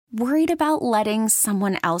Worried about letting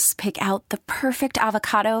someone else pick out the perfect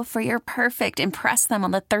avocado for your perfect impress them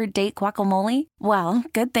on the third date guacamole? Well,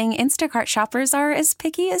 good thing Instacart shoppers are as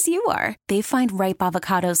picky as you are. They find ripe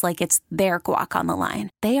avocados like it's their guac on the line.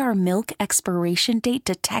 They are milk expiration date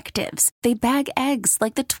detectives. They bag eggs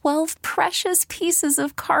like the 12 precious pieces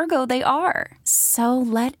of cargo they are. So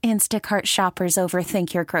let Instacart shoppers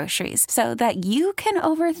overthink your groceries so that you can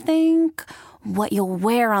overthink what you'll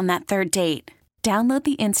wear on that third date. Download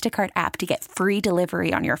the Instacart app to get free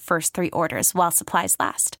delivery on your first 3 orders while supplies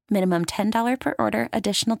last. Minimum $10 per order.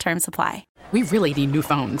 Additional terms apply. We really need new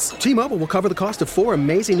phones. T-Mobile will cover the cost of 4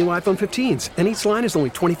 amazing new iPhone 15s, and each line is only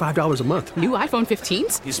 $25 a month. New iPhone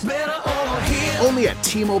 15s? It's better over here. Only at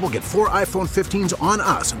T-Mobile, get 4 iPhone 15s on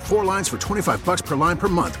us and 4 lines for $25 per line per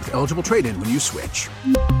month with eligible trade-in when you switch.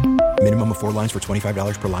 Minimum of 4 lines for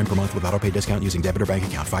 $25 per line per month with autopay discount using debit or bank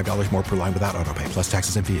account. $5 more per line without autopay, plus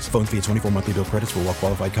taxes and fees. Phone fee at 24 monthly bill credits for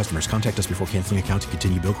well-qualified customers. Contact us before canceling account to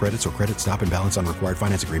continue bill credits or credit stop and balance on required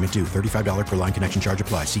finance agreement due. $35 per line connection charge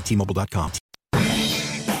applies. See T-Mobile.com.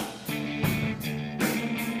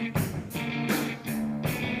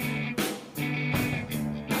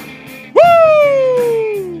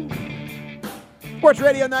 Sports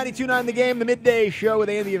Radio 92.9 The Game, the midday show with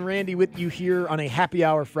Andy and Randy with you here on a happy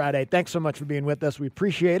hour Friday. Thanks so much for being with us. We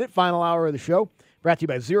appreciate it. Final hour of the show brought to you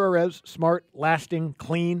by Zero Res, smart, lasting,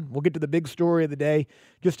 clean. We'll get to the big story of the day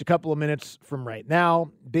just a couple of minutes from right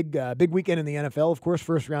now. Big weekend in the NFL, of course,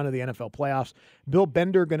 first round of the NFL playoffs. Bill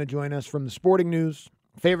Bender going to join us from the Sporting News,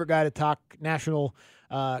 favorite guy to talk national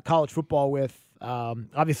college football with.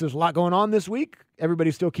 Obviously, there's a lot going on this week.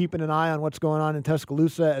 Everybody's still keeping an eye on what's going on in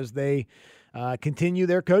Tuscaloosa as they continue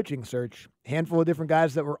their coaching search. Handful of different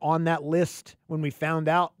guys that were on that list when we found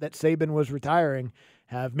out that Saban was retiring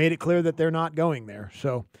have made it clear that they're not going there.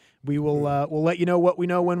 So we will we'll let you know what we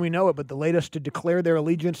know when we know it. But the latest to declare their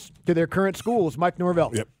allegiance to their current school is Mike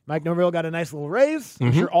Norvell. Yep. Mike Norvell got a nice little raise.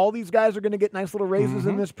 I'm sure all these guys are going to get nice little raises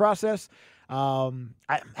in this process.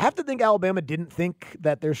 I have to think Alabama didn't think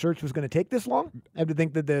that their search was going to take this long. I have to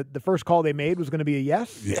think that the first call they made was going to be a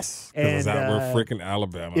yes. Yes, and we're freaking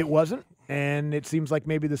Alabama. It wasn't, and it seems like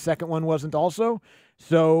maybe the second one wasn't also.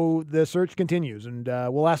 So the search continues, and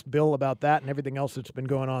we'll ask Bill about that and everything else that's been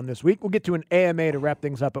going on this week. We'll get to an AMA to wrap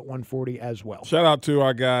things up at 1:40 as well. Shout out to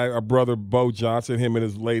our brother Bo Johnson, him and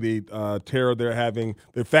his lady Tara. They're having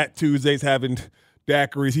their Fat Tuesdays, having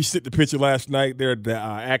daiquiris. He sent the picture last night there at the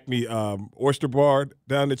Acme Oyster Bar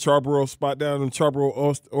down the Charborough spot down in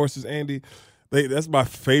Charborough Oysters, Andy. That's my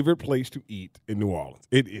favorite place to eat in New Orleans.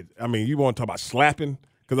 I mean, you want to talk about slapping?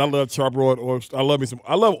 Because I love Charborough and oysters.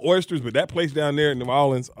 I love oysters, but that place down there in New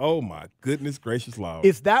Orleans, oh my goodness gracious Lord.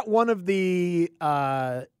 Is that one of the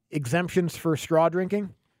exemptions for straw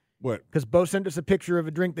drinking? What? Because Bo sent us a picture of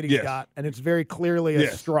a drink that he's got, and it's very clearly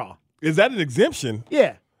a straw. Is that an exemption?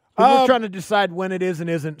 Yeah. We're trying to decide when it is and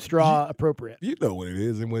isn't straw appropriate. You know what it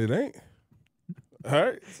is and what it ain't. All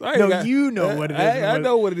right. So you know what it is. I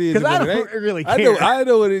know what it is. Because I don't really care. I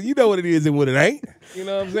know what it is. You know what it is and what it ain't. You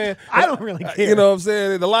know what I'm saying? I don't really care. You know what I'm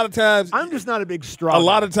saying? And a lot of times, I'm just not a big straw. A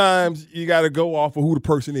lot of times, you got to go off of who the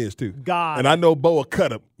person is too. And I know Bo will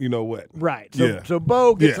cut him. You know what? Right. So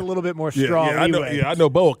Bo gets a little bit more straw. I know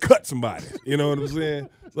Bo will cut somebody. You know what I'm saying?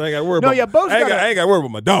 So I ain't got to worry about. I ain't got to worry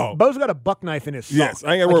about my dog. Bo's got a buck knife in his sock. Yes,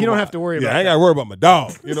 I ain't got to worry. You don't have to worry about. I ain't got to worry about my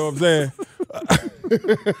dog. You know what I'm saying?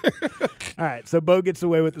 All right, so Bo gets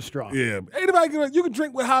away with the straw. Yeah, you can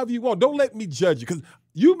drink with however you want. Don't let me judge you because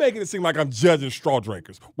you making it seem like I'm judging straw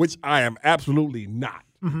drinkers, which I am absolutely not.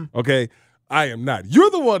 Okay, I am not.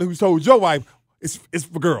 You're the one who told your wife it's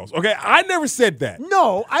for girls. Okay, I never said that.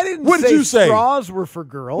 No, I didn't. What did you say? Straws were for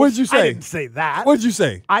girls. What did you say? I didn't say that. What did you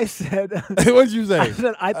say? I said. What did you say? I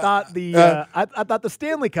said I thought I thought the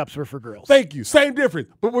Stanley Cups were for girls. Thank you. Same difference.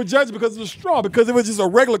 But we're judging because of the straw. Because if it was just a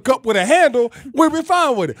regular cup with a handle, we'd be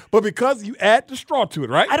fine with it. But because you add the straw to it,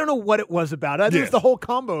 right? I don't know what it was about. I think it was the whole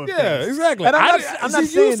combo of things. Exactly. And I'm not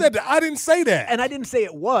saying, you said that. I didn't say that. And I didn't say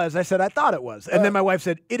it was. I said I thought it was. And then my wife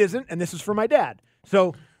said it isn't, and this is for my dad.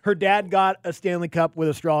 So her dad got a Stanley Cup with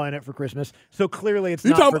a straw in it for Christmas. So clearly it's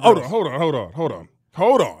not for girls.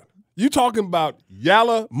 Hold on. You talking about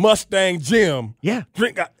Yalla Mustang Jim? Yeah.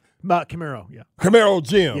 Camaro, yeah. Camaro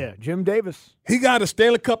Jim. Yeah, Jim Davis. He got a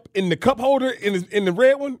Stanley Cup in the cup holder in the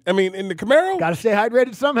red one? I mean, in the Camaro? Got to stay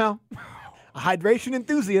hydrated somehow. A hydration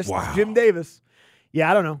enthusiast, Jim Davis. Yeah,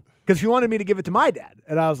 I don't know. Because she wanted me to give it to my dad.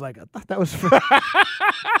 And I was like, I thought that was for...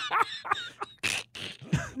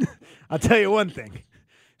 I'll tell you one thing.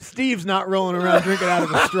 Steve's not rolling around drinking out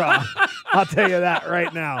of a straw. I'll tell you that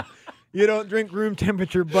right now. You don't drink room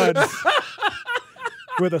temperature buds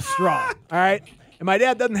with a straw, all right? And my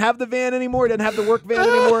dad doesn't have the van anymore. He doesn't have the work van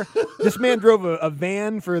anymore. This man drove a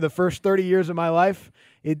van for the first 30 years of my life.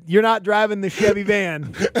 You're not driving the Chevy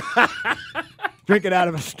van. Drinking out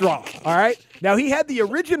of a straw, all right? Now, he had the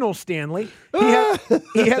original Stanley. He had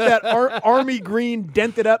that army green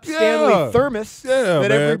dented up Stanley thermos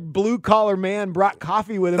that every blue-collar man brought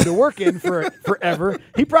coffee with him to work in forever.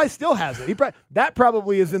 He probably still has it. That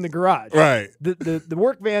probably is in the garage. Right. The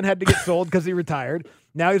work van had to get sold because he retired.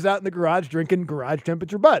 Now he's out in the garage drinking garage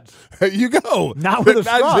temperature buds. There you go. Not with a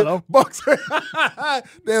straw, though.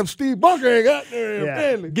 Damn, Steve Bunker ain't got there.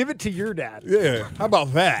 Yeah. Give it to your dad. Yeah. How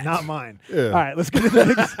about that? Not mine. Yeah. All right, let's get to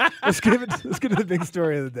the big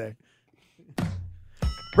story of the day.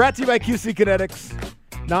 Brought to you by QC Kinetics.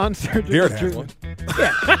 Non-surgical Garrett has treatment. one.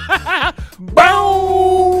 Yeah. Boom!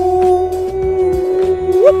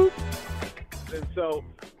 And so,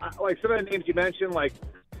 like some of the names you mentioned, like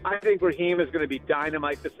I think Raheem is going to be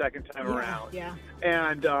dynamite the second time around. Yeah.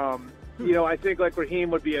 And, I think like Raheem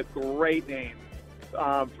would be a great name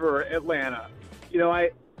for Atlanta.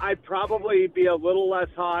 I'd probably be a little less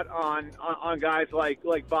hot on guys like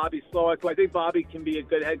Bobby Slowick. I think Bobby can be a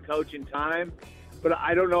good head coach in time, but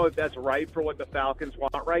I don't know if that's right for what the Falcons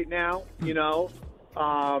want right now,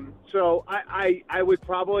 So I would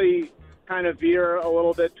probably kind of veer a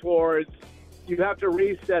little bit towards you have to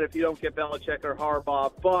reset if you don't get Belichick or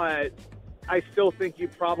Harbaugh, but I still think you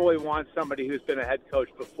probably want somebody who's been a head coach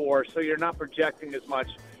before, so you're not projecting as much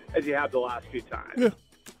as you have the last few times. Yeah.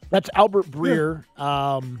 That's Albert Breer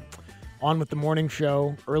on with the morning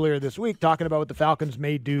show earlier this week talking about what the Falcons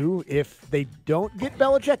may do if they don't get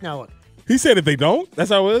Belichick. Now, look. He said if they don't,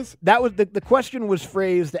 that's how it is? That was the question was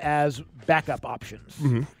phrased as backup options.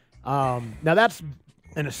 Mm-hmm. Now, that's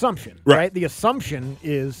an assumption, right? The assumption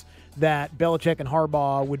is that Belichick and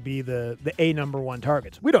Harbaugh would be the number one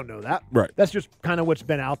targets. We don't know that. Right. That's just kind of what's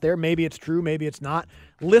been out there. Maybe it's true, maybe it's not.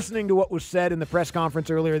 Listening to what was said in the press conference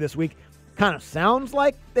earlier this week kind of sounds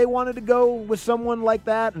like they wanted to go with someone like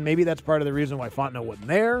that, and maybe that's part of the reason why Fontenot wasn't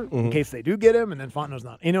there, in case they do get him, and then Fontenot's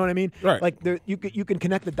not. You know what I mean? Right. Like, you can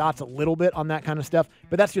connect the dots a little bit on that kind of stuff,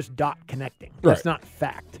 but that's just dot connecting. That's not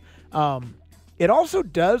fact. It also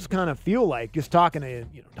does kind of feel like, just talking to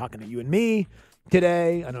you and me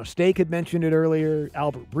today, I know Steak had mentioned it earlier,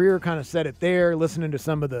 Albert Breer kind of said it there, listening to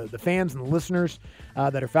some of the fans and the listeners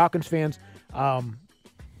that are Falcons fans.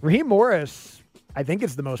 Raheem Morris, I think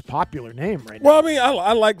it's the most popular name right now. Well, I mean,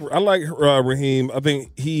 I like Raheem. I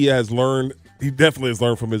think he definitely has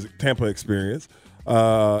learned from his Tampa experience,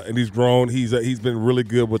 and he's grown. He's been really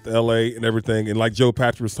good with L.A. and everything. And like Joe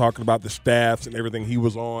Patrick was talking about the staffs and everything he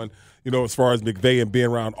was on, as far as McVay and being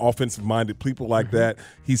around offensive-minded people like that.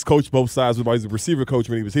 He's coached both sides. He's a receiver coach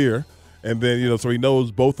when he was here. And then, so he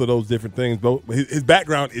knows both of those different things. His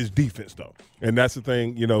background is defense, though. And that's the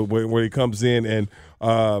thing, when he comes in and,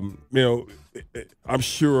 I'm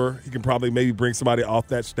sure he can probably maybe bring somebody off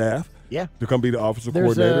that staff to come be the offensive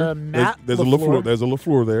coordinator. There's a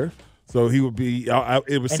LaFleur there. So he would be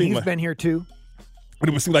it would seem he's like, been here too. But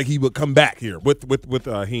it would seem like he would come back here with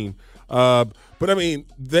Heem. But, I mean,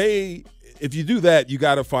 if you do that, you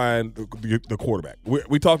got to find the quarterback.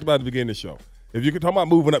 We talked about it at the beginning of the show. If you're talking about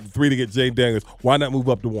moving up to 3 to get Jaden Daniels, why not move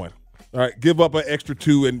up to 1? All right, give up an extra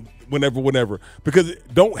 2 and whenever. Because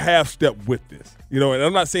don't half step with this. And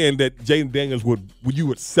I'm not saying that Jaden Daniels you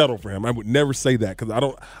would settle for him. I would never say that because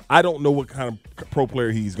I don't know what kind of pro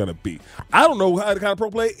player he's going to be. I don't know how the kind of pro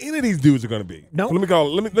player any of these dudes are going to be. No. So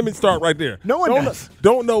let me start right there. No one does.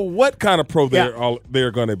 Don't know what kind of pro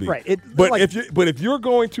they're going to be. Right. If you're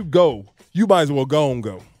going to go, you might as well go and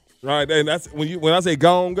go. Right, and that's when I say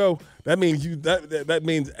go and go, that means that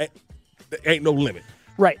means there ain't no limit.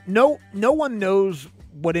 Right. No one knows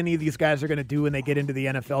what any of these guys are going to do when they get into the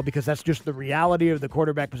NFL because that's just the reality of the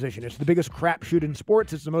quarterback position. It's the biggest crapshoot in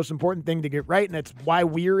sports. It's the most important thing to get right, and that's why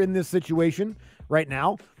we're in this situation right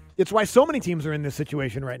now. It's why so many teams are in this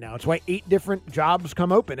situation right now. It's why 8 different jobs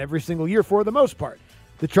come open every single year for the most part.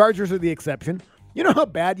 The Chargers are the exception. You know how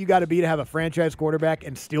bad you got to be to have a franchise quarterback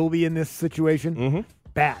and still be in this situation? Mm-hmm.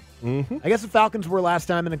 Bad. Mm-hmm. I guess the Falcons were last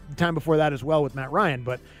time and the time before that as well with Matt Ryan,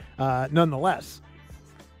 but nonetheless,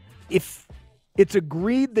 if it's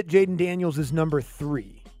agreed that Jaden Daniels is number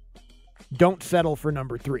 3, don't settle for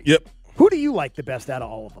number 3. Yep. Who do you like the best out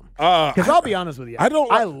of all of them? Because I'll be honest with you, I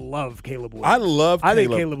love Caleb Williams. I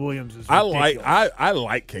think Caleb Williams is ridiculous. I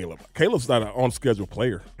like Caleb. Caleb's not an on-schedule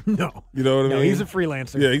player. No. You know what I mean? No, he's a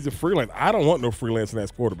freelancer. Yeah, he's a freelancer. I don't want no freelancing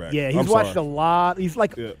as quarterback. Yeah, he's watched a lot. He's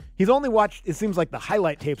He's only watched, it seems like, the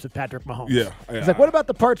highlight tapes of Patrick Mahomes. Yeah. He's like, what about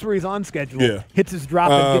the parts where he's on schedule? Yeah. Hits his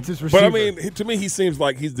drop and gets his receiver. But, I mean, to me, he seems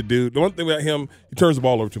like he's the dude. The one thing about him, he turns the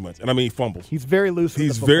ball over too much. And, I mean, he fumbles. He's very loose with the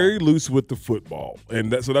He's football. very loose with the football.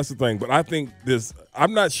 And so that's the thing. But I think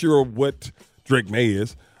I'm not sure what Drake May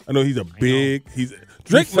is. I know he's a big –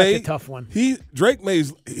 Drake May – such a tough one. Drake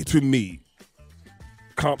May's, to me,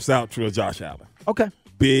 comps out to a Josh Allen. Okay.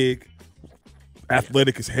 Big,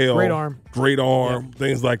 athletic as hell. Great arm,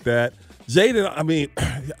 things like that. Jaden, I mean,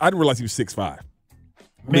 I didn't realize he was 6'5".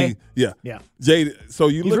 May? Yeah. Jaden, so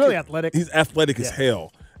He's really athletic. He's athletic as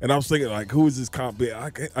hell. And I was thinking, like, who is this comp?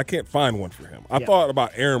 I can't find one for him. I thought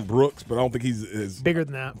about Aaron Brooks, but I don't think he's as bigger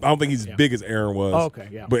than that. I don't think he's as big as Aaron was. Oh, okay,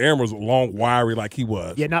 yeah. But Aaron was long, wiry like he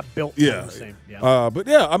was. Yeah, not built the same. Yeah. But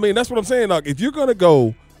yeah, I mean, that's what I'm saying. Like, if you're gonna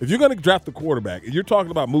draft the quarterback, if you're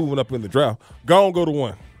talking about moving up in the draft, go to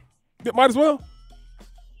one. Might as well.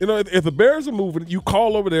 You know, if the Bears are moving, you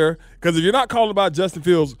call over there, because if you're not calling about Justin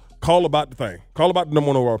Fields, call about the thing. Call about the number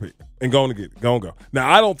 1 overall pick and go and get it. Go.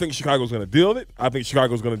 Now, I don't think Chicago's going to deal it. I think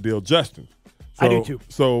Chicago's going to deal Justin. I do too.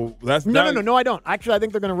 So that's No, I don't. Actually, I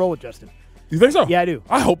think they're going to roll with Justin. You think so? Yeah, I do.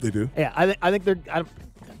 I hope they do. Yeah, I think they're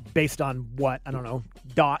based on what? I don't know.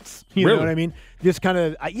 Dots. You Really? know what I mean? Just kind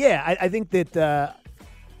of, I think that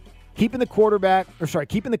keeping the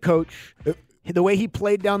coach, the way he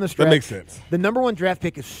played down the stretch. That makes sense. The number 1 draft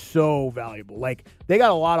pick is so valuable. Like, they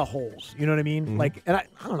got a lot of holes. You know what I mean? Mm-hmm. Like, and I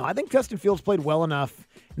don't know. I think Justin Fields played well enough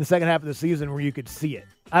in the second half of the season where you could see it.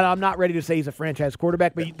 I'm not ready to say he's a franchise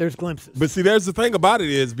quarterback, but there's glimpses. But see, there's the thing about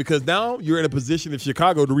it is because now you're in a position in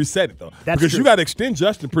Chicago to reset it, though. That's because true. you got to extend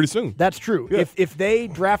Justin pretty soon. That's true. Yeah. If they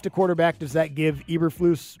draft a quarterback, does that give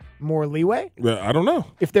Eberflus more leeway? Well, I don't know.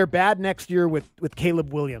 If they're bad next year with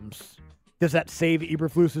Caleb Williams, does that save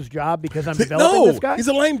Eberflus's job because I'm developing this guy? He's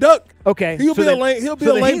a lame duck. Okay, He'll be a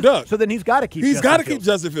lame duck. So then he's got to keep. He's got to keep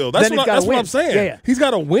Justin Fields. That's what I'm saying. Yeah. He's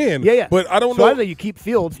got to win. Yeah. But I don't So know. either you keep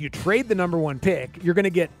Fields, you trade the number 1 pick, you're going to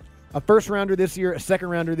get a first rounder this year, a second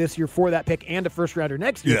rounder this year for that pick, and a first rounder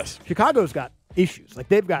next year. Yes. Chicago's got issues. Like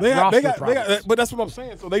they've got roster problems. But that's what I'm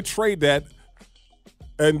saying. So they trade that,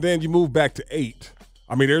 and then you move back to 8.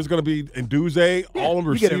 I mean, there's going to be Nduze, all of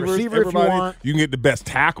the you get receivers, a receiver everybody. if you want. You can get the best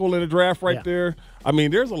tackle in the draft right there. I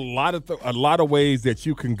mean, there's a lot of ways that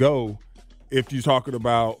you can go if you're talking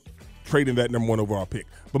about trading that number 1 overall pick.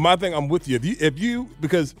 But my thing, I'm with you. If you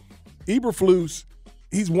because Eberflus,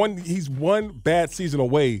 he's one bad season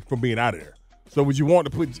away from being out of there. So would you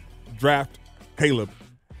want to draft Caleb,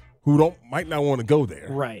 who might not want to go there?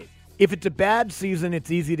 Right. If it's a bad season,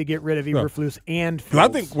 it's easy to get rid of Eberflus and Fields. Because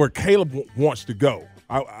I think where Caleb wants to go,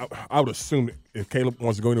 I would assume that if Caleb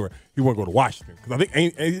wants to go anywhere, he won't go to Washington. Because I think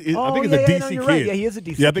he's a DC kid. Right. Yeah, he is a DC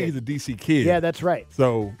kid. Yeah, I think he's a DC kid. Yeah, that's right.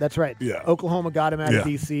 So that's right. Yeah. Oklahoma got him out of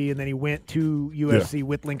DC, and then he went to USC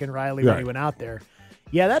with Lincoln Riley when he went out there.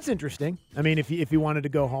 Yeah, that's interesting. I mean, if he wanted to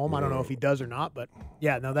go home, I don't know if he does or not, but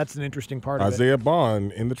yeah, no, that's an interesting part of it. Isaiah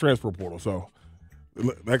Bond in the transfer portal. So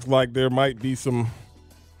it looks like there might be some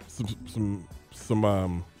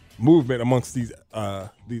movement amongst these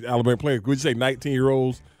Alabama players. Would you say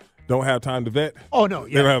 19-year-olds don't have time to vet? Oh no,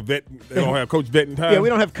 yeah. They don't have coach vetting time. Yeah, we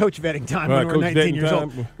don't have coach vetting time when we're 19 years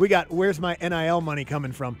old. time. We got where's my NIL money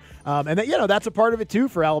coming from? And that's a part of it too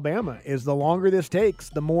for Alabama. Is the longer this takes,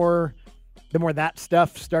 the more that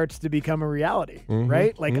stuff starts to become a reality,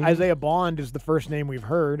 right? Like Isaiah Bond is the first name we've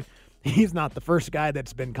heard. He's not the first guy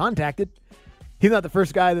that's been contacted. He's not the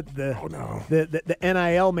first guy that the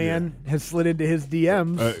NIL man has slid into his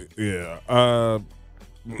DMs.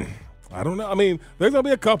 I don't know. I mean, there's gonna be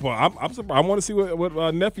a couple. I'm surprised. I want to see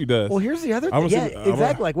what nephew does. Well, here's the other thing. Yeah,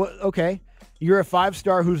 exactly. Like, what? Okay, you're a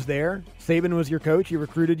 5-star who's there. Saban was your coach. He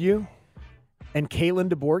recruited you, and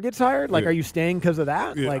Kalen DeBoer gets hired. Like, are you staying because of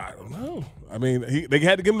that? Yeah, like, I don't know. I mean, they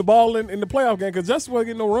had to give him the ball in the playoff game because Justin wasn't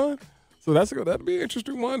getting no run. So that'd be an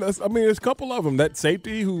interesting one. There's a couple of them. That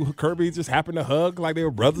safety who Kirby just happened to hug like they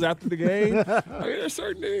were brothers after the game. I mean, there's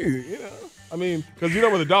certain things, I mean, because you know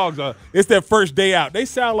where the dogs are. It's their first day out. They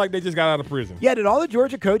sound like they just got out of prison. Yeah, did all the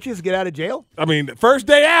Georgia coaches get out of jail? I mean, first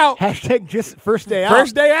day out. Hashtag just first day out.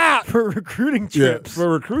 First day out. For recruiting trips. Yeah,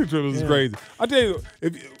 for recruiting trips is crazy. I tell you,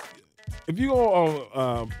 if you go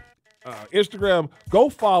on Instagram, go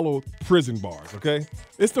follow Prison Bars, okay?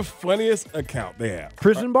 It's the funniest account they have.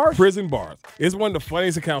 Prison Bars? Prison Bars. It's one of the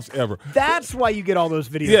funniest accounts ever. That's why you get all those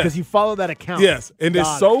videos, because you follow that account. Yes, and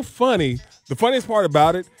it's so funny. The funniest part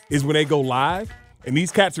about it is when they go live, and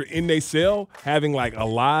these cats are in their cell having like a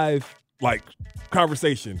live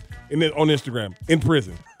conversation on Instagram in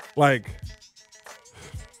prison. Like,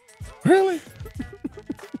 really?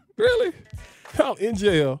 Really? Y'all in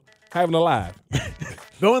jail having a live.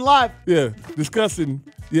 Going live. Yeah, discussing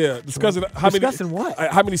Yeah, discussing what?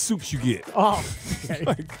 How many soups you get. Oh, okay.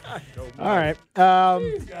 All right.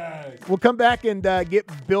 We'll come back and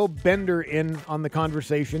get Bill Bender in on the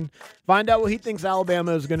conversation. Find out what he thinks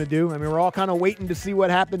Alabama is going to do. I mean, we're all kind of waiting to see what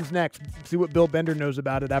happens next. See what Bill Bender knows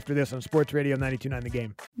about it after this on Sports Radio 92.9 The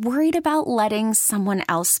Game. Worried about letting someone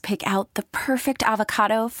else pick out the perfect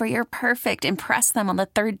avocado for your perfect impress them on the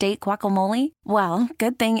third date guacamole? Well,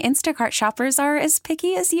 good thing Instacart shoppers are as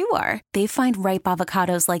picky as you are. They find ripe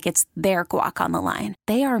avocados like it's their guac on the line.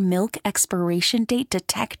 They are milk expiration date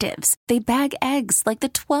detectives. They bag eggs like the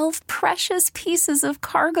 12 precious pieces of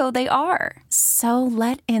cargo they are. So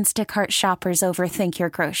let Instacart shoppers overthink your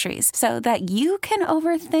groceries so that you can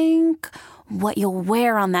overthink what you'll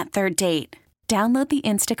wear on that third date. Download the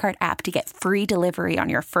Instacart app to get free delivery on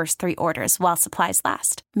your first 3 orders while supplies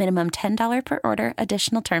last. Minimum $10 per order.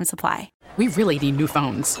 Additional terms apply. We really need new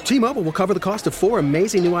phones. T-Mobile will cover the cost of 4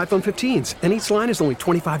 amazing new iPhone 15s, and each line is only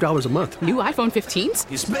 $25 a month. New iPhone 15s?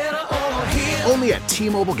 It's better over here. Only at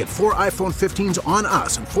T-Mobile, get 4 iPhone 15s on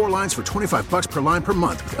us and 4 lines for $25 per line per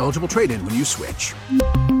month with eligible trade-in when you switch.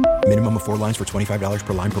 Minimum of 4 lines for $25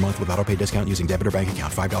 per line per month with autopay discount using debit or bank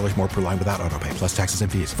account. $5 more per line without autopay, plus taxes and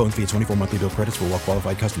fees. Phone fee at 24 monthly bill credits for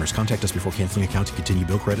well-qualified customers. Contact us before canceling account to continue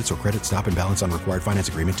bill credits or credit stop and balance on required finance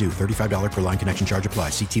agreement due. $35 per line connection charge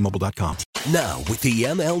applies. See T-Mobile.com. Now, with the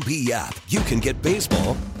MLB app, you can get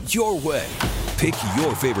baseball your way. Pick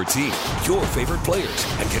your favorite team, your favorite players,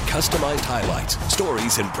 and get customized highlights,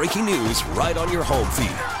 stories, and breaking news right on your home feed.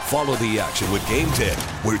 Follow the action with Game 10,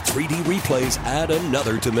 where 3D replays add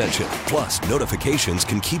another dimension. Plus, notifications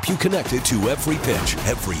can keep you connected to every pitch,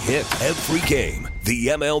 every hit, every game. The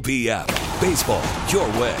MLB app. Baseball your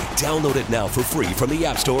way. Download it now for free from the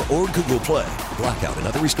App Store or Google Play. Blackout and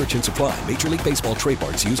other restrictions apply. Major League Baseball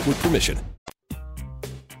trademarks used with permission.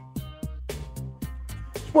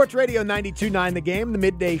 Sports Radio 92.9 The Game, the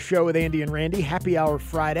midday show with Andy and Randy. Happy Hour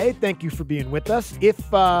Friday. Thank you for being with us. If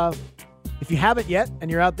you haven't yet and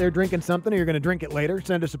you're out there drinking something or you're going to drink it later,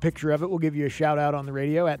 send us a picture of it. We'll give you a shout out on the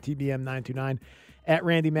radio at TBM929, at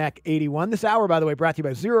RandyMac81. This hour, by the way, brought to you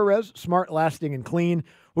by Zero Res, smart, lasting, and clean.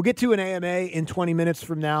 We'll get to an AMA in 20 minutes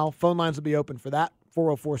from now. Phone lines will be open for that,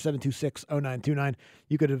 404-726-0929.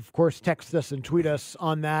 You could, of course, text us and tweet us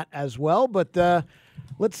on that as well. But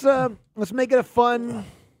let's make it a fun,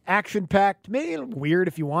 action-packed, maybe a little weird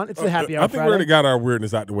if you want. It's a happy hour I think Friday. we already got our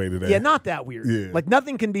weirdness out the way today. Yeah, not that weird. Yeah. Like,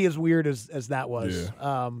 nothing can be as weird as that was.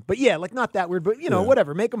 Yeah. But, yeah, like, not that weird. But,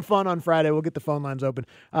 whatever. Make them fun on Friday. We'll get the phone lines open.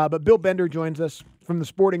 But Bill Bender joins us from the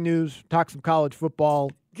Sporting News, talks some college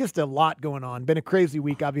football. Just a lot going on. Been a crazy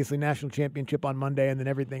week, obviously. National championship on Monday and then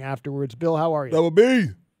everything afterwards. Bill, how are you? That would be.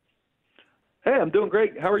 Hey, I'm doing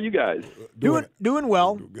great. How are you guys? Doing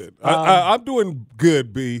well. Doing good. I'm doing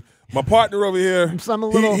good, B. My partner over here,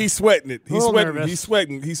 he's sweating it. He's sweating. Nervous.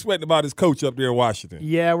 He's sweating about his coach up there in Washington.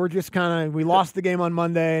 Yeah, we're just we lost the game on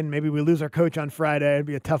Monday, and maybe we lose our coach on Friday. It'd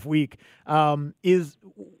be a tough week. Is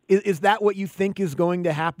that what you think is going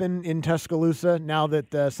to happen in Tuscaloosa now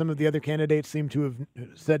that some of the other candidates seem to have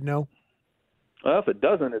said no? Well, if it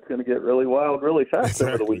doesn't, it's going to get really wild really fast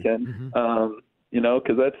over the weekend. Mm-hmm.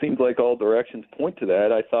 Because that seems like all directions point to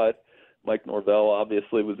that. I thought Mike Norvell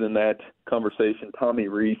obviously was in that conversation. Tommy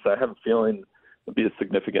Rees, I have a feeling it would be a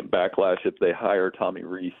significant backlash if they hire Tommy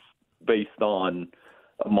Rees based on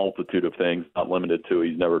a multitude of things, not limited to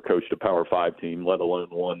he's never coached a Power 5 team, let alone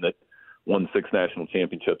one that won 6 national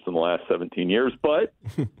championships in the last 17 years. But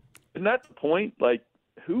isn't that the point? Like,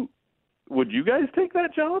 who would you guys take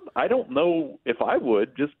that job? I don't know if I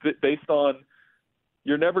would, just based on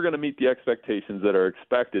you're never going to meet the expectations that are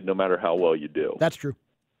expected no matter how well you do. That's true.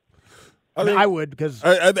 I would, because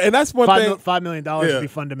and that's one thing. $5 million would be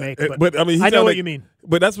fun to make. But I mean, I know what you mean.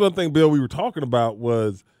 But that's one thing, Bill, we were talking about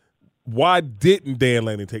was why didn't Dan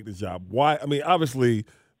Lanning take this job? Why? I mean, obviously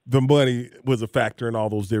the money was a factor in all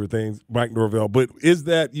those different things, Mike Norvell. But is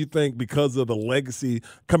that, you think, because of the legacy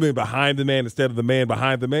coming behind the man instead of the man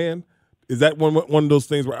behind the man? Is that one of those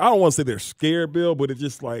things where I don't want to say they're scared, Bill, but it's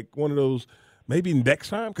just like one of those maybe next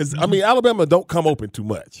time? Because, I mean, Alabama don't come open too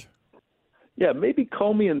much. Yeah, maybe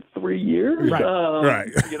call me in 3 years. Right.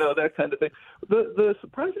 Right. That kind of thing. The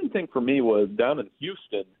surprising thing for me was down in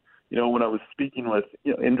Houston, when I was speaking with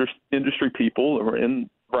industry people or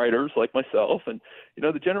writers like myself, and,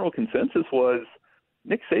 the general consensus was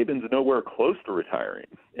Nick Saban's nowhere close to retiring,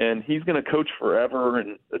 and he's going to coach forever,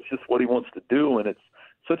 and that's just what he wants to do. And it's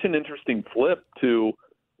such an interesting flip to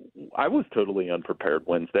I was totally unprepared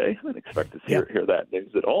Wednesday. I didn't expect to hear that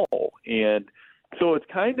news at all. And so it's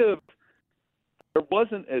kind of there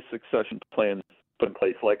wasn't a succession plan put in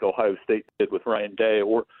place like Ohio State did with Ryan Day,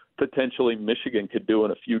 or potentially Michigan could do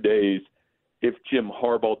in a few days. if Jim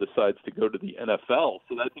Harbaugh decides to go to the NFL.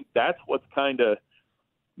 So I think that's what's kind of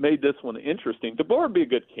made this one interesting. DeBoer would be a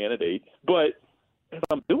good candidate, but if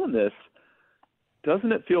I'm doing this,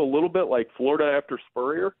 doesn't it feel a little bit like Florida after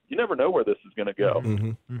Spurrier? You never know where this is going to go.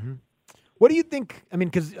 Mm-hmm. Mm-hmm. What do you think? I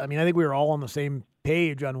think we were all on the same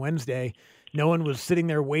page on Wednesday. No one was sitting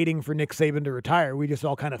there waiting for Nick Saban to retire. We just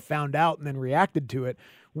all kind of found out and then reacted to it.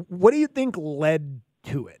 What do you think led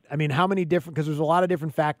to it? How many different, because there's a lot of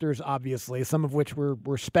different factors, obviously, some of which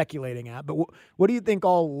we're speculating at, but what do you think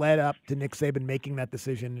all led up to Nick Saban making that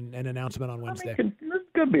decision and announcement on Wednesday? There's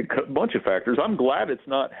going to be a bunch of factors. I'm glad it's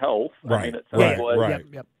not health. Right. It sounds right.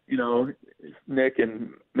 Yep. Nick and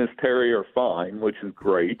Miss Terry are fine, which is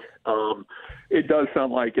great. It does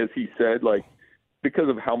sound like, as he said, because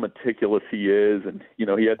of how meticulous he is, and he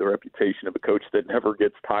had the reputation of a coach that never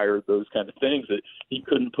gets tired, those kind of things, that he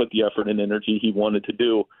couldn't put the effort and energy he wanted to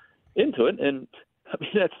do into it. And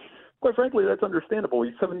that's, quite frankly, that's understandable.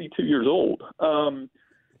 He's 72 years old. And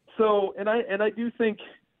I do think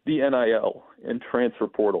the NIL and transfer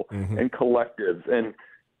portal and collectives and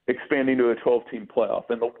expanding to a 12-team playoff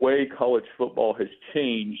and the way college football has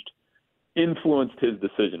changed influenced his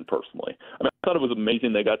decision personally. I thought it was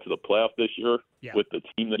amazing they got to the playoff this year with the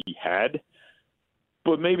team that he had.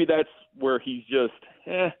 But maybe that's where he's just,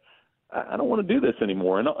 I don't want to do this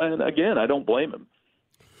anymore. And again, I don't blame him.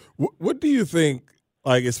 What do you think,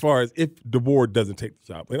 as far as if DeBoer doesn't take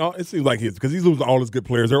the job? It seems like because he's losing all his good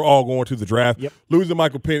players. They're all going to the draft, losing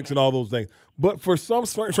Michael Penix and all those things. But for some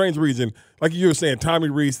strange reason, like you were saying, Tommy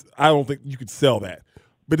Rees, I don't think you could sell that.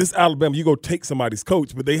 But this Alabama, you go take somebody's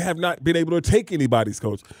coach, but they have not been able to take anybody's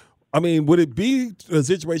coach. Would it be a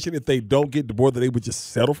situation if they don't get DeBoer that they would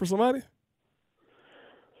just settle for somebody?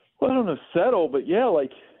 Well, I don't know, settle, but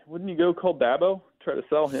wouldn't you go call Dabo, try to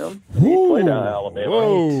sell him? He played down in Alabama.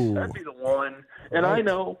 Whoa. That'd be the one. And I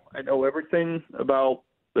know everything about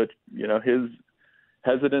his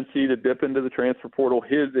hesitancy to dip into the transfer portal,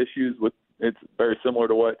 his issues with it's very similar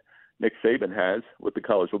to what Nick Saban has with the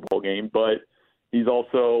college football game, but he's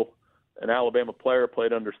also an Alabama player,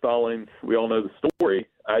 played under Stallings. We all know the story.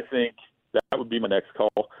 I think that would be my next call.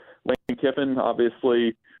 Lane Kiffin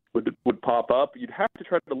obviously would pop up. You'd have to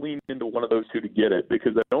try to lean into one of those two to get it,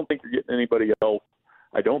 because I don't think you're getting anybody else.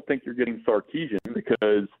 I don't think you're getting Sarkisian,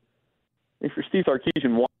 because if you're Steve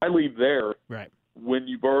Sarkisian, why leave there when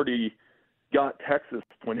you've already got Texas?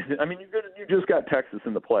 You just got Texas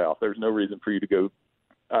in the playoff. There's no reason for you to go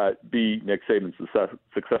be Nick Saban's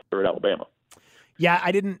successor at Alabama. Yeah,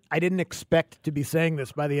 I didn't expect to be saying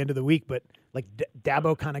this by the end of the week, but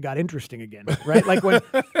Dabo kind of got interesting again, right?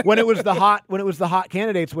 When it was the hot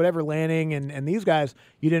candidates, whatever, Lanning and these guys,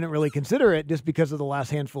 you didn't really consider it just because of the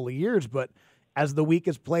last handful of years. But as the week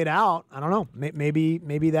has played out, I don't know,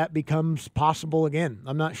 maybe that becomes possible again.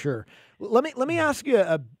 I'm not sure. Let me ask you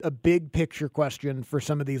a big picture question for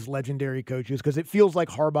some of these legendary coaches, because it feels like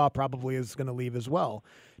Harbaugh probably is going to leave as well.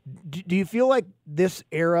 Do you feel like this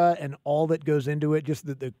era and all that goes into it, just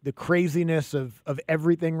the craziness of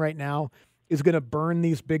everything right now, is going to burn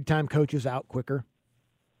these big-time coaches out quicker?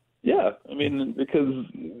 Yeah, because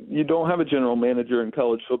you don't have a general manager in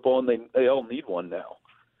college football, and they all need one now,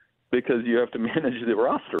 because you have to manage the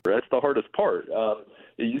roster. That's the hardest part.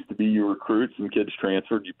 It used to be you recruit, some kids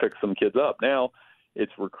transferred, you pick some kids up. Now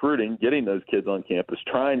it's recruiting, getting those kids on campus,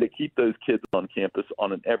 trying to keep those kids on campus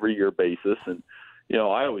on an every-year basis. And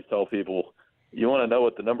I always tell people, you want to know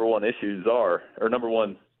what the number one issues are, or number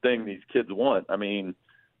one thing these kids want.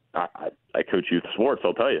 I coach youth sports.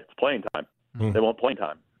 I'll tell you, it's playing time. They want playing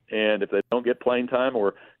time. And if they don't get playing time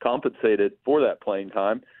or compensated for that playing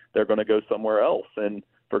time, they're going to go somewhere else. And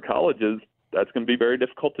for colleges, that's going to be very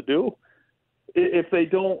difficult to do. If they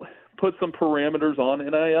don't put some parameters on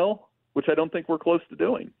NIL, which I don't think we're close to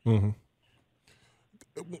doing. Mm-hmm.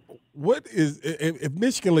 What is if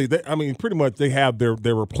Michigan leaves? Pretty much they have their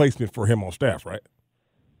replacement for him on staff, right?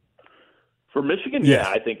 For Michigan, yes.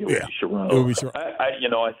 I think it would be Sharon. It would be Sharon.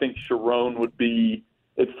 I think Sharon would be.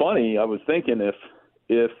 It's funny. I was thinking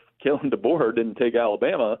if Kalen DeBoer didn't take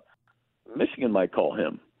Alabama, Michigan might call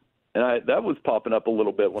him, and that was popping up a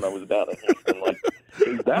little bit when I was down in Houston.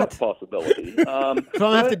 Is that a possibility? So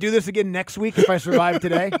I'll have to do this again next week if I survive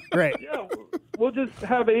today? Great. Yeah, we'll just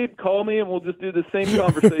have Abe call me, and we'll just do the same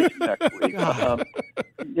conversation next week.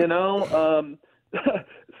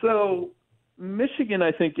 So Michigan,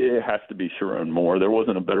 I think it has to be Sharon Moore. There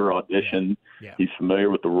wasn't a better audition. Yeah. He's familiar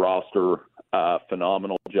with the roster.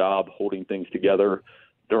 Phenomenal job holding things together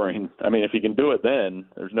if he can do it then,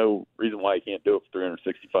 there's no reason why he can't do it for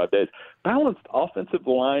 365 days. Balanced offensive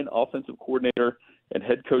line, offensive coordinator, and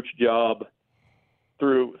head coach job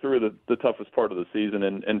through the toughest part of the season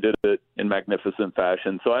and did it in magnificent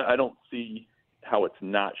fashion. So I don't see how it's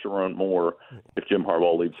not Sharon Moore if Jim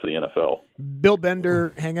Harbaugh leaves the NFL. Bill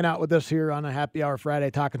Bender hanging out with us here on a Happy Hour Friday,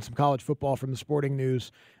 talking some college football from the Sporting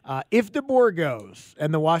News. If DeBoer goes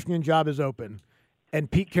and the Washington job is open and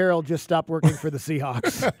Pete Carroll just stopped working for the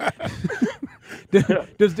Seahawks,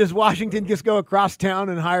 does Washington just go across town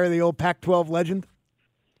and hire the old Pac-12 legend?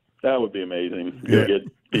 That would be amazing. You get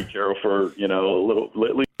Pete Carroll for,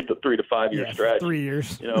 at least a 3 to 5 year stretch. 3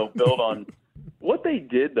 years. Build on. What they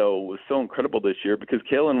did, though, was so incredible this year because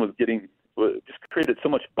Kalen just created so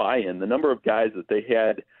much buy-in. The number of guys that they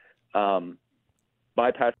had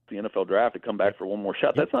bypass the NFL draft to come back for one more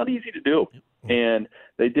shot, that's not easy to do. And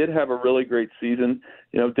they did have a really great season.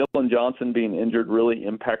 Dylan Johnson being injured really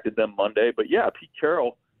impacted them Monday. But, yeah, Pete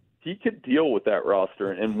Carroll, he could deal with that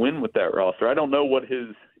roster and win with that roster. I don't know what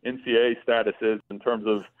his NCAA status is in terms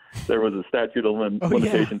of there was a statute of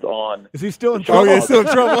limitations on. Is he still in trouble? Oh, yeah, he's still in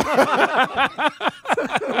trouble.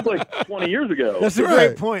 It was like 20 years ago. That's a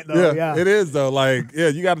great point, though. Yeah, it is, though.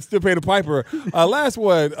 You got to still pay the piper. Last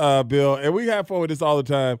one, Bill, and we have fun with this all the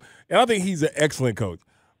time, and I think he's an excellent coach.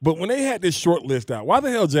 But when they had this short list out, why the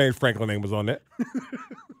hell James Franklin's name was on that?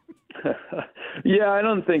 Yeah, I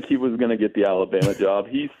don't think he was going to get the Alabama job.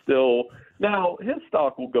 He's still – now, his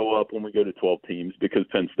stock will go up when we go to 12 teams because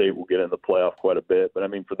Penn State will get in the playoff quite a bit. But,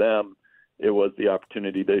 for them, it was the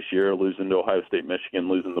opportunity this year, losing to Ohio State, Michigan,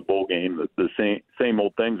 losing the bowl game. The same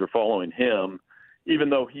old things are following him. Even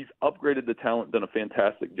though he's upgraded the talent, done a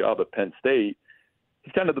fantastic job at Penn State,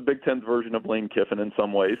 he's kind of the Big Ten's version of Lane Kiffin in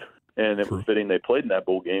some ways. And it was fitting they played in that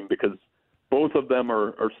bowl game because both of them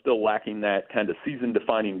are still lacking that kind of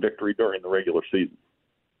season-defining victory during the regular season.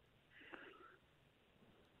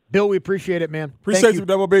 Bill, we appreciate it, man. Appreciate you,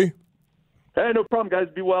 Double B. Hey, no problem, guys.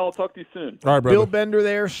 Be well. I'll talk to you soon. All right, brother. Bill Bender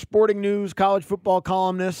there, Sporting News, college football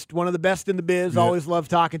columnist, one of the best in the biz. Yeah. Always love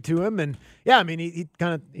talking to him. And, he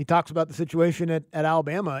talks about the situation at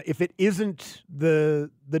Alabama. If it isn't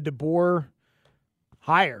the DeBoer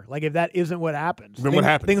hire, if that isn't what happens, then what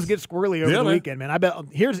happens? Things get squirrely over the weekend, man. I bet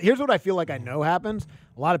here's what I feel like I know happens.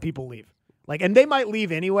 A lot of people leave. And they might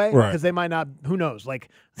leave anyway because they might not. Who knows?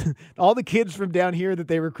 All the kids from down here that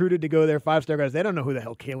they recruited to go there, 5-star guys, they don't know who the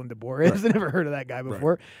hell Kalen DeBoer is. They never heard of that guy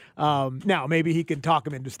before. Right. Now maybe he can talk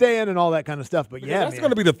him into staying and all that kind of stuff. But that's going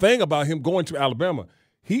to be the thing about him going to Alabama.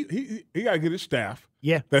 He got to get his staff.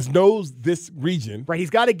 Yeah, that knows this region. Right. He's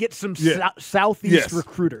got to get some southeast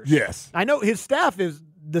recruiters. Yes, I know his staff is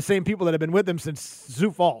the same people that have been with him since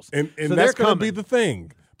Sioux Falls, and so that's going to be the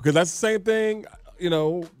thing because that's the same thing.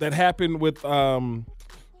 That happened with Scott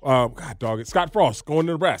Frost going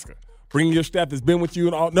to Nebraska, bringing your staff that's been with you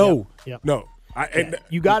and all. No, no.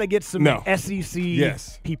 You got to get some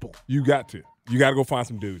SEC people. You got to go find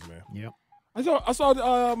some dudes, man. Yep. I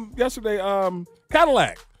saw yesterday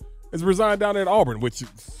Cadillac has resigned down there at Auburn, which is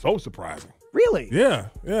so surprising. Really? Yeah.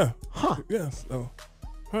 Huh. Yeah. So,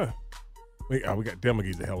 we got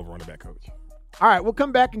Demagee's a hell of a running back coach. All right, we'll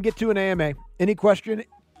come back and get to an AMA. Any question?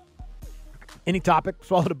 Any topic,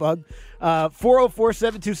 swallowed a bug.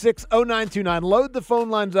 404-726-0929. Load the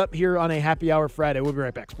phone lines up here on a Happy Hour Friday. We'll be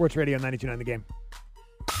right back. Sports Radio 92.9 The Game.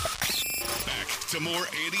 Back to more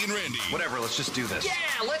Andy and Randy. Whatever, let's just do this. Yeah,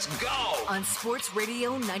 let's go. On Sports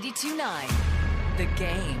Radio 92.9 The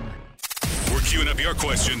Game. We're queuing up your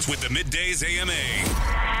questions with the Middays AMA.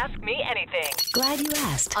 Ask me anything. Glad you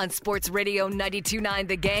asked. On Sports Radio 92.9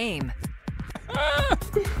 The Game.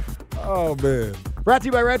 Oh, man. Brought to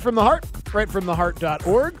you by Right From the Heart,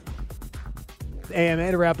 rightfromtheheart.org.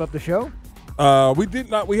 AMA to wrap up the show. We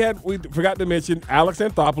forgot to mention Alex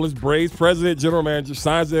Anthopoulos, Braves president, general manager,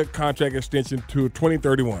 signs a contract extension to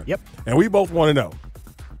 2031. Yep. And we both want to know,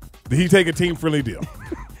 did he take a team-friendly deal?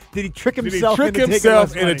 Did he trick himself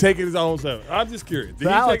into taking his own self? I'm just curious. So,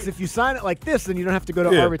 Alex, if you sign it like this, then you don't have to go to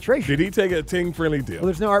arbitration. Did he take a team-friendly deal? Well,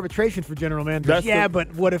 there's no arbitration for general managers.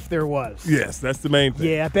 But what if there was? Yes, that's the main thing.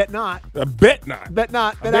 Yeah, I bet not. I bet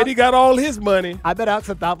not. I bet he got all his money. I bet Alex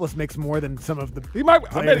Anthopoulos makes more than some of the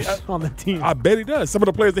players on the team. I bet he does. Some of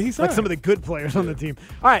the players that he signed. Like some of the good players on the team.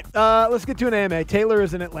 All right, let's get to an AMA. Taylor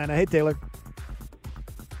is in Atlanta. Hey, Taylor.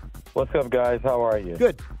 What's up, guys? How are you?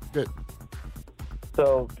 Good.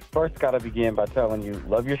 So, first, got to begin by telling you,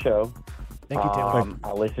 love your show. Thank you, Taylor.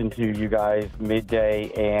 I listen to you guys midday,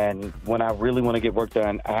 and when I really want to get work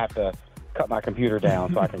done, I have to cut my computer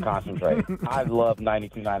down so I can concentrate. I love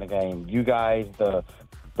 92.9 The Game. You guys, the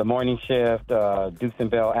morning shift, Dukes and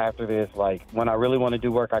Bell after this, when I really want to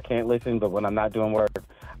do work, I can't listen, but when I'm not doing work,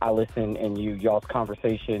 I listen, and y'all's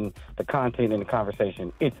conversation, the content in the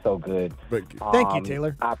conversation, it's so good. Thank you. Thank you,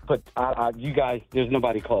 Taylor. You guys, there's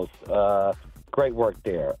nobody close. Great work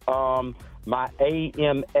there. My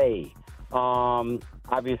AMA.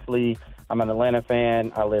 Obviously, I'm an Atlanta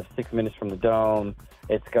fan. I live 6 minutes from the Dome.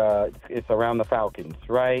 It's around the Falcons,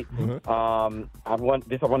 right? Mm-hmm. I want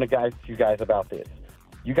to ask you guys about this.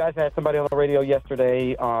 You guys had somebody on the radio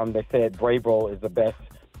yesterday. They said Vrabel is the best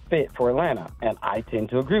fit for Atlanta, and I tend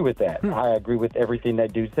to agree with that. I agree with everything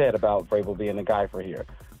that dude said about Vrabel being the guy for here.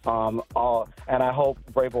 And I hope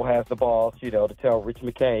Vrabel has the balls, to tell Rich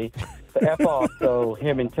McKay to F off so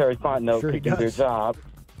him and Terry Fontenot can do their job.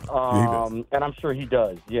 And I'm sure he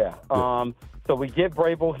does, yeah. So we get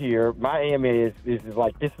Vrabel here. My AMA is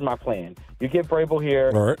like, this is my plan. You get Vrabel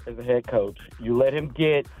here as a head coach. You let him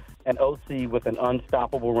get an OC with an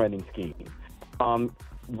unstoppable running scheme.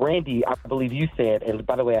 Randy, I believe you said, and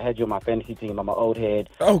by the way, I had you on my fantasy team. I'm an old head.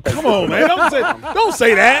 Oh, come on, man. Don't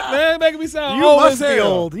say that, man. Making me sound old. You must be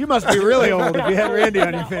old. You must be really old if you had Randy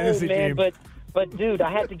on your fantasy team. But, dude,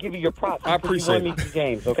 I had to give you your props. I appreciate it. These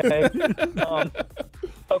games, okay?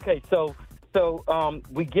 Okay, so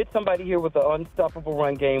we get somebody here with an unstoppable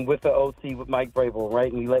run game with the OC with Mike Vrabel, right?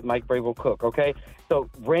 And we let Mike Vrabel cook, okay? So,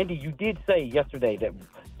 Randy, you did say yesterday that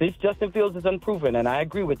this Justin Fields is unproven, and I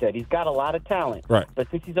agree with that. He's got a lot of talent. Right. But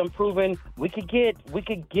since he's unproven, we could get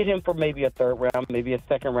him for maybe a third round, maybe a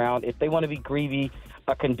second round. If they want to be greedy,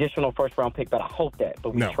 a conditional first-round pick, but I hope that.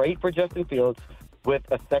 But we trade for Justin Fields with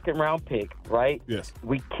a second-round pick, right? Yes.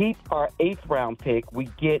 We keep our 8th-round pick. We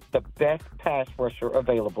get the best pass rusher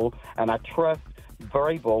available, and I trust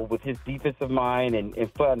Vrabel with his defensive mind and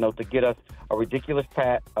footnote to get us a ridiculous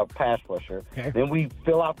pass rusher. Okay. Then we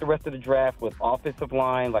fill out the rest of the draft with offensive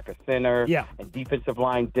line, like a center, and defensive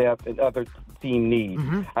line depth and other team needs.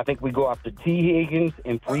 Mm-hmm. I think we go after T. Higgins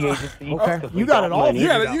in free agency. Okay. You got it all. You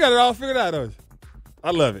got it all figured out, don't you?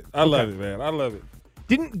 I love it. I love it, man. I love it.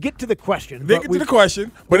 Didn't get to the question. Didn't get to the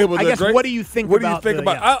question, but it was I guess, what do you think about What do you think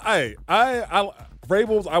about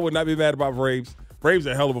Vrabel's, I would not be mad about Vrabel's. Vrabel's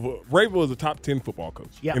a hell of a Vrabel is a top 10 football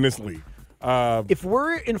coach in this league. If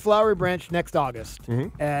we're in Flowery Branch next August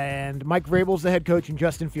and Mike Vrabel's the head coach and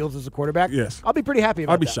Justin Fields is the quarterback, I'll be pretty happy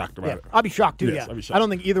about that. I'll be shocked about it. I'll be shocked too, I'll be shocked. I don't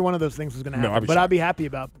think either one of those things is going to happen, but I'll be happy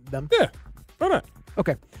about them. Yeah, why not?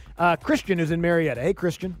 Okay. Christian is in Marietta. Hey,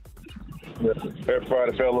 Christian. Hey,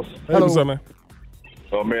 Friday, fellas. Hey, what's up, man?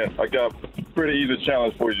 Oh, man, I got a pretty easy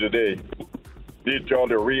challenge for you today. Need y'all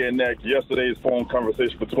to reenact yesterday's phone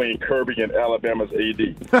conversation between Kirby and Alabama's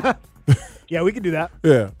AD. Yeah, we can do that.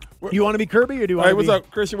 Yeah. You want to be Kirby or do you want to be... Hey, what's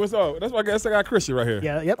up, Christian? What's up? That's my guess. I got Christian right here.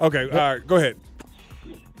 Yeah, yep. Okay, yep. All right, go ahead.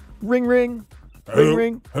 Ring, ring. Hello? Ring,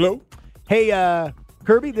 ring. Hello? Hey,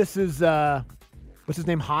 Kirby, this is... what's his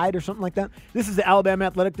name, Hyde or something like that? This is the Alabama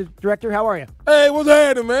Athletic Director. How are you? Hey, what's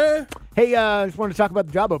happening, man? Hey, I just wanted to talk about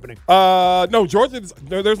the job opening. No, Georgia.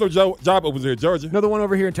 There's no job openings here, Georgia. No, the one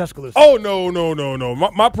over here in Tuscaloosa. Oh, no.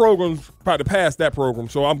 My program's probably past that program,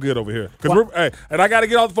 so I'm good over here. And I got to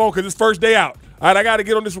get off the phone because it's first day out. All right, I got to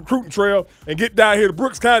get on this recruiting trail and get down here to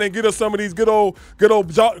Brooks County and get us some of these good old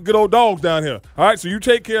dogs down here. All right, so you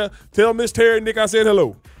take care. Tell Miss Terry and Nick I said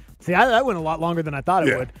hello. See, that went a lot longer than I thought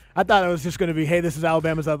it would. I thought it was just going to be, hey, this is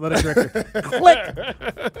Alabama's athletic director.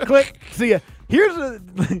 Click. See ya.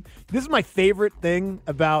 This is my favorite thing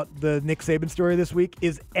about the Nick Saban story this week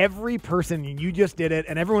is every person, and you just did it,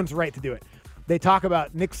 and everyone's right to do it. They talk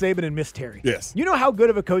about Nick Saban and Miss Terry. Yes. You know how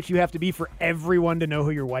good of a coach you have to be for everyone to know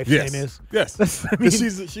who your wife's name is? Yes. I mean,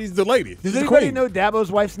 she's the lady. Does anybody know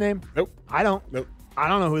Dabo's wife's name? Nope. I don't. Nope. I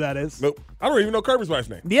don't know who that is. Nope. I don't even know Kirby's wife's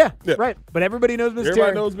name. Yeah, right. But everybody knows Miss Terry.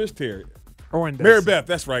 Everybody knows Miss Terry. Owen does. Mary Beth,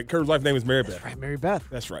 that's right. Kirby's wife's name is Mary Beth. That's right, Mary Beth.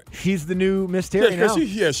 That's right. She's the new Miss Terry now.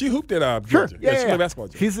 She hooped at Georgia. Sure. Yeah, she played basketball.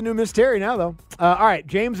 She's the new Miss Terry now, though. All right,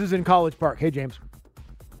 James is in College Park. Hey, James.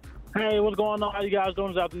 Hey, what's going on? How you guys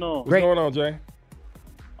doing this afternoon? What's going on, Jay?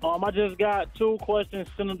 I just got two questions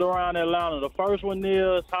centered around Atlanta. The first one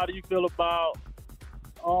is, how do you feel about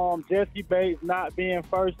Jesse Bates not being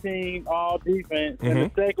first team all defense? And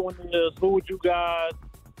the second one is, who would your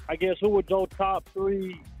top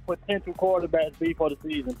three potential quarterbacks be for the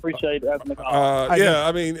season? Appreciate it.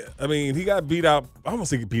 I mean, he got beat out. I almost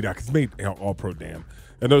think he beat out because he made All-Pro damn.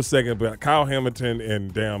 And those second, but Kyle Hamilton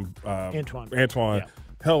and Antoine.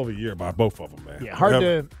 Hell of a year by both of them, man. Yeah,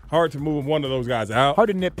 hard to move one of those guys out. Hard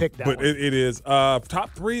to nitpick that. But it is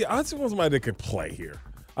top three. I just want somebody that can play here.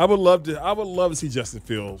 I would love to see Justin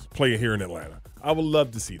Fields play here in Atlanta. I would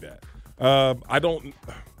love to see that.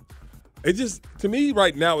 It just, to me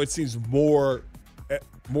right now, it seems more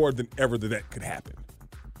than ever that could happen.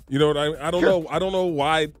 You know what I mean? I don't know. I don't know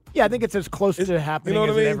why. Yeah, I think it's as close to happening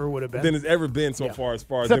as it ever would have been. Than it's ever been so far as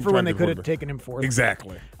Except for when they could have taken him fourth.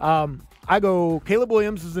 Exactly. I go Caleb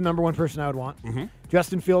Williams is the number one person I would want. Mm-hmm.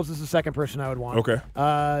 Justin Fields is the second person I would want. Okay.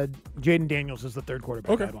 Jaden Daniels is the third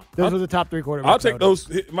quarterback I'd want. Those are the top three quarterbacks. I'll take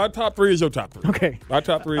those. My top three is your top three. Okay. My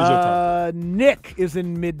top three is your top three. Nick is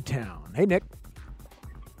in Midtown. Hey, Nick.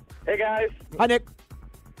 Hey, guys. Hi, Nick.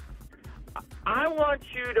 I want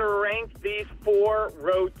you to rank these 4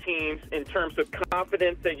 road teams in terms of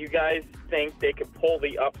confidence that you guys think they could pull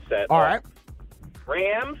the upset. All right.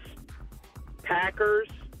 Rams, Packers,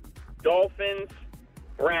 Dolphins,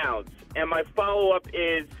 Browns. And my follow-up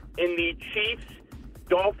is, in the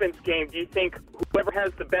Chiefs-Dolphins game, do you think whoever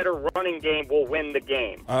has the better running game will win the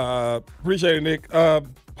game? Appreciate it, Nick.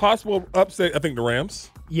 Possible upset, I think the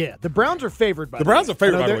Rams. Yeah, the Browns are favored by the way. The Browns are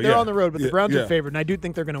favored by the way. They're on the road, but the Browns are favored, and I do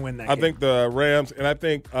think they're going to win that game. I think the Rams, and I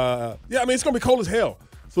think, I mean, it's going to be cold as hell.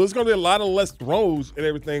 So it's going to be a lot of less throws and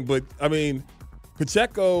everything. But, I mean,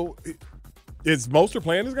 Pacheco, is Mostert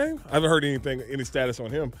playing this game? I haven't heard any status on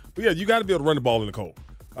him. But, yeah, you got to be able to run the ball in the cold.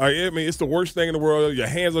 I mean, it's the worst thing in the world. Your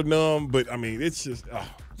hands are numb, but, I mean, it's just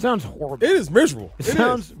sounds horrible. It is miserable. It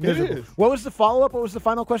sounds miserable. It is. What was the follow-up? What was the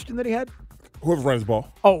final question that he had? Whoever runs the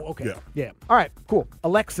ball. Oh, okay. Yeah. All right, cool.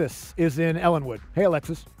 Alexis is in Ellenwood. Hey,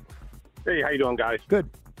 Alexis. Hey, how you doing, guys? Good.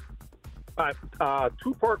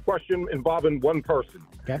 Two-part question involving one person.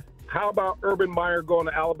 Okay. How about Urban Meyer going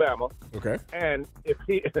to Alabama? Okay. And if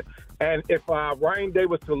Ryan Day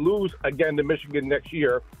was to lose again to Michigan next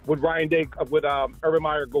year, would Urban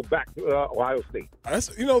Meyer go back to Ohio State?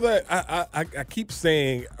 I keep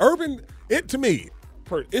saying Urban. To me,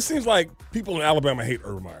 it seems like people in Alabama hate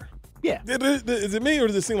Urban Meyer. Yeah. Is it me, or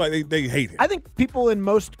does it seem like they hate him? I think people in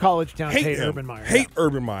most college towns hate him. Urban Meyer. Hate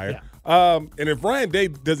Urban Meyer. Yeah. And if Ryan Day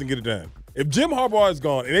doesn't get it done, if Jim Harbaugh is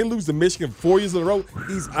gone and they lose to Michigan 4 years in a row,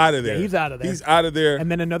 he's out of there. Yeah, he's out of there. He's out of there. And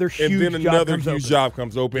then another huge job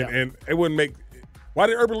comes open. Yeah. And it wouldn't make – why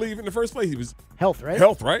did Urban leave in the first place? He was – Health, right?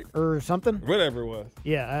 Health, right? Or something? Whatever it was.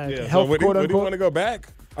 Yeah. So Health, would quote-unquote. he want to go back?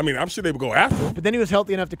 I mean, I'm sure they would go after him. But then he was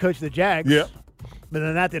healthy enough to coach the Jags. Yeah. But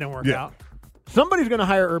then that didn't work out. Somebody's going to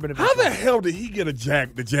hire Urban eventually. How the hell did he get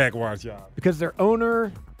the Jaguars job? Because their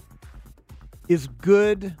owner is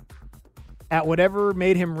good at whatever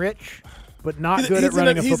made him rich, but not good at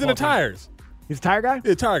running a football He's in the team. tires. He's a tire guy?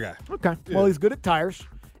 Yeah, tire guy. Okay. Yeah. Well, he's good at tires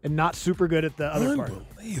and not super good at the other part.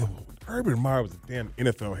 Unbelievable. Urban Meyer was a damn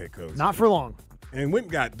NFL head coach. Not for long. And went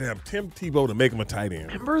and got damn Tim Tebow to make him a tight end.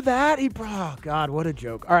 Remember that? Oh, God, what a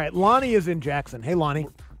joke. All right, Lonnie is in Jackson. Hey, Lonnie.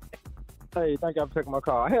 Hey, thank you for taking my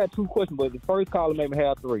call. I had 2 questions, but the first caller made me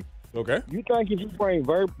have 3. Okay. You think if you bring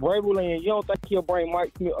Vrabel in, you don't think he'll bring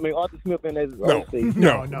Arthur Smith in as No, OC?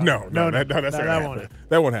 No,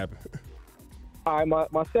 that won't happen. All right,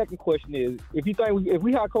 my second question is, if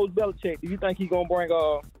we have Coach Belichick, do you think he's gonna bring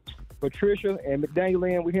Patricia and McDaniel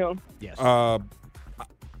in with him? Yes.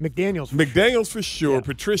 McDaniels for sure. Yeah.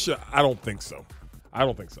 Patricia, I don't think so.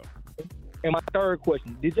 And my third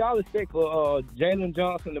question, did y'all expect for Jalen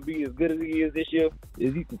Johnson to be as good as he is this year?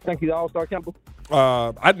 Think he's all-star caliber?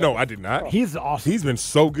 I did not. He's awesome. He's been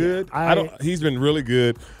so good. He's been really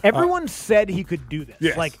good. Everyone said he could do this.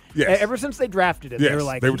 Yes, ever since they drafted him, they were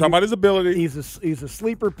like, they were talking about his ability. He's a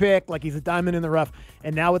sleeper pick, like he's a diamond in the rough.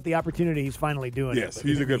 And now with the opportunity, he's finally doing it. Yes,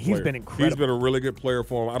 he's a good player. He's been incredible. He's been a really good player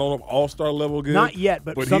for him. I don't know if all-star level good. Not yet,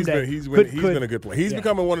 but someday. He's been a good player. He's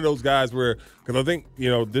becoming one of those guys where, because I think,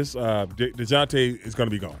 this DeJounte is going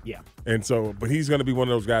to be gone. Yeah. And so, but he's going to be one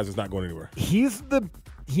of those guys that's not going anywhere. He's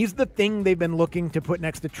the thing they've been looking to put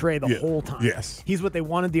next to Trey the whole time. Yes. He's what they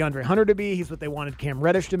wanted DeAndre Hunter to be. He's what they wanted Cam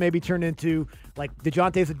Reddish to maybe turn into. Like,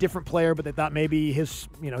 DeJounte's a different player, but they thought maybe he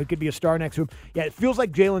could be a star next to him. Yeah, it feels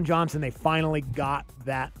like Jalen Johnson, they finally got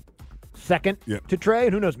that second to Trey.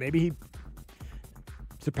 And who knows, maybe he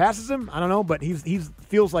surpasses him. I don't know, but he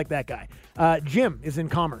feels like that guy. Jim is in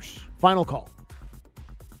Commerce. Final call.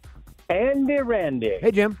 Randy.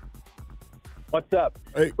 Hey, Jim. What's up?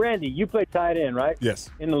 Hey. Randy, you play tight end, right? Yes.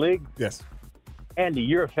 In the league? Yes. Andy,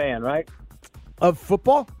 you're a fan, right? Of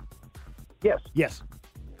football? Yes. Yes.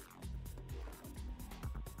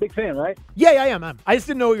 Big fan, right? Yeah, I am. I just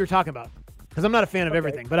didn't know what you were talking about because I'm not a fan of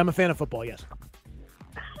everything, but I'm a fan of football, yes.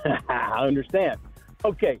 I understand.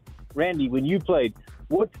 Okay, Randy, when you played,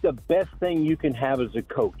 what's the best thing you can have as a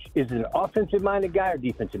coach? Is it an offensive-minded guy or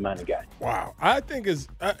defensive-minded guy? Wow. I think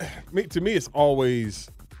to me, it's always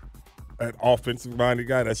an offensive-minded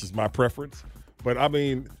guy. That's just my preference. But, I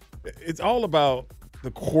mean, it's all about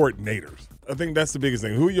the coordinators. I think that's the biggest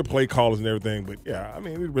thing. Who are your play callers and everything. But, yeah, I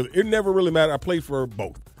mean, it never really mattered. I played for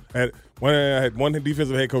both. I had one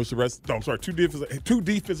defensive head coach, two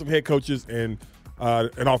defensive head coaches, and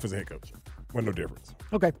an offensive head coach. Wasn't no difference.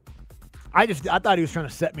 Okay. I thought he was trying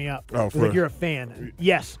to set me up. Oh, like, you're a fan.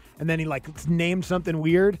 Yes. And then he named something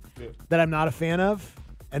weird that I'm not a fan of.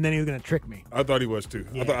 And then he was going to trick me. I thought he was too.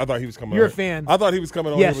 Yeah. I thought he was coming. You're a fan. I thought he was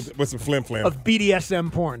coming on here with some flim flam of BDSM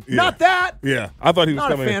porn. Yeah. Not that. Yeah, I thought he was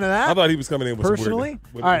not coming. a fan of that. I thought he was coming in with personally.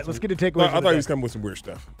 Some weird, all right, let's get to takeaways. I thought he was coming with some weird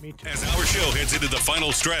stuff. Me too. As our show heads into the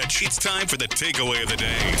final stretch, it's time for the takeaway of the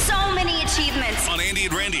day. So many achievements. On Andy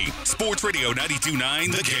and Randy, Sports Radio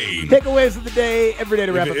 92.9 The Game. Takeaways of the day every day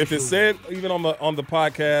to wrap up. If it's said even on the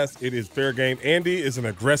podcast, it is fair game. Andy is an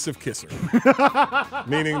aggressive kisser,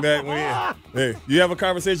 meaning that when you have a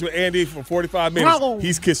conversation with Andy for 45 minutes,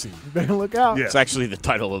 he's kissing. You better look out. Yeah. It's actually the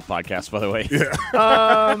title of the podcast, by the way.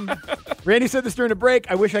 Yeah. Randy said this during the break.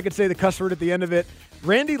 I wish I could say the cuss word at the end of it.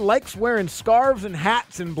 Randy likes wearing scarves and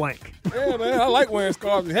hats in blank. Yeah, man, I like wearing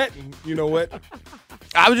scarves and hats. And you know what?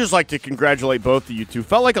 I would just like to congratulate both of you two.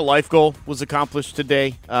 Felt like a life goal was accomplished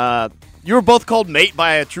today. You were both called mate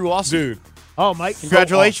by a true Aussie. Dude. Oh, Mike.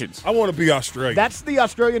 Congratulations. So I want to be Australian. That's the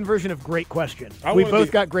Australian version of great question. We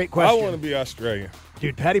both got great questions. I want to be Australian.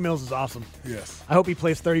 Dude, Patty Mills is awesome. Yes. I hope he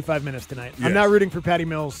plays 35 minutes tonight. Yes. I'm now rooting for Patty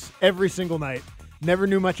Mills every single night. Never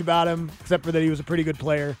knew much about him, except for that he was a pretty good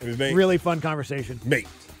player. And his name? Really fun conversation. Mate.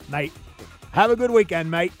 Have a good weekend,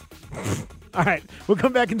 mate. All right, we'll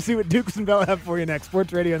come back and see what Dukes and Bell have for you next.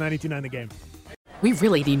 Sports Radio 92.9 The Game. We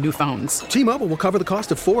really need new phones. T-Mobile will cover the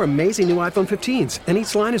cost of 4 amazing new iPhone 15s, and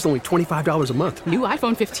each line is only $25 a month. New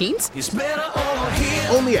iPhone 15s? It's better over here.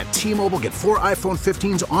 Only at T-Mobile, get 4 iPhone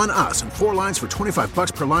 15s on us and 4 lines for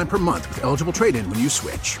 $25 per line per month with eligible trade-in when you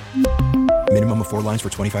switch. Minimum of 4 lines for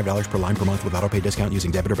 $25 per line per month with autopay discount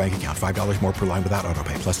using debit or bank account. $5 more per line without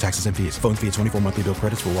autopay, plus taxes and fees. Phone fee at 24 monthly bill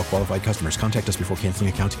credits for well-qualified customers. Contact us before canceling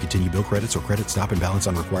account to continue bill credits or credit stop and balance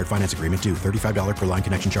on required finance agreement due. $35 per line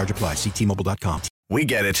connection charge applies. See T-Mobile.com. We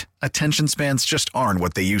get it. Attention spans just aren't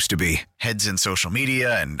what they used to be. Heads in social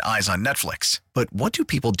media and eyes on Netflix. But what do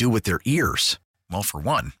people do with their ears? Well, for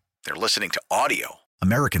one, they're listening to audio.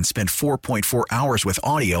 Americans spend 4.4 hours with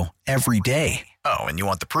audio every day. Oh, and you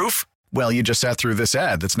want the proof? Well, you just sat through this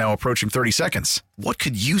ad that's now approaching 30 seconds. What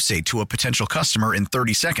could you say to a potential customer in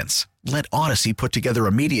 30 seconds? Let Odyssey put together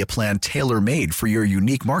a media plan tailor-made for your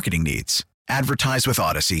unique marketing needs. Advertise with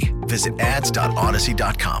Odyssey. Visit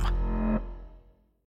ads.odyssey.com.